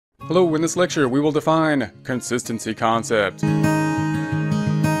Hello, in this lecture we will define consistency concept.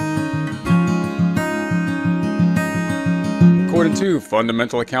 According to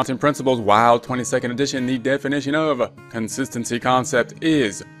Fundamental Accounting Principles, WOW 22nd edition, the definition of consistency concept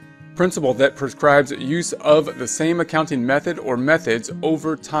is principle that prescribes use of the same accounting method or methods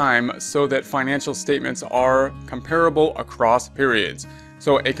over time so that financial statements are comparable across periods.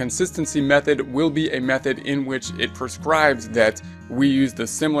 So a consistency method will be a method in which it prescribes that we use the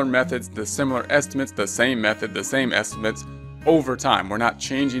similar methods, the similar estimates, the same method, the same estimates over time. We're not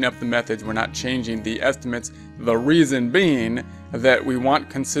changing up the methods, we're not changing the estimates. The reason being that we want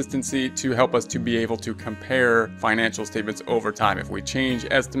consistency to help us to be able to compare financial statements over time. If we change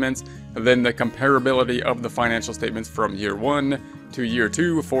estimates, then the comparability of the financial statements from year 1 to year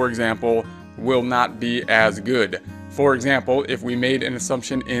 2, for example, will not be as good. For example, if we made an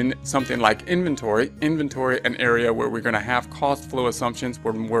assumption in something like inventory, an area where we're going to have cost flow assumptions,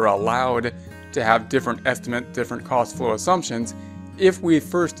 where we're allowed to have different estimate, different cost flow assumptions. If we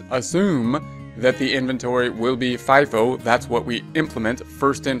first assume that the inventory will be FIFO, that's what we implement,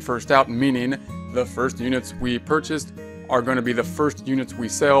 first in, first out, meaning the first units we purchased are going to be the first units we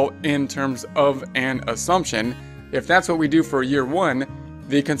sell in terms of an assumption. If that's what we do for year 1,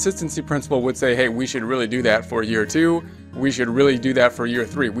 the consistency principle would say, hey, we should really do that for year 2. We should really do that for year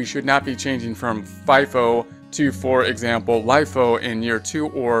 3. We should not be changing from FIFO to, for example, LIFO in year 2,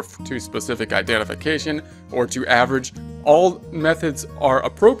 or to specific identification, or to average. All methods are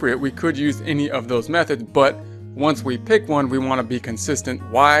appropriate. We could use any of those methods, but once we pick one, we want to be consistent.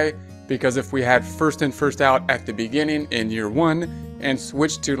 Why? Because if we had first in, first out at the beginning in year 1 and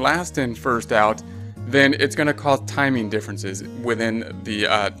switch to last in, first out, then it's going to cause timing differences within the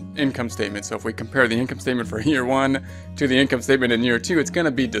income statement. So if we compare the income statement for year 1 to the income statement in year 2, it's going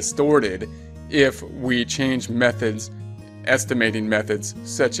to be distorted if we change methods, estimating methods,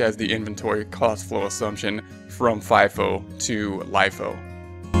 such as the inventory cost flow assumption from FIFO to LIFO.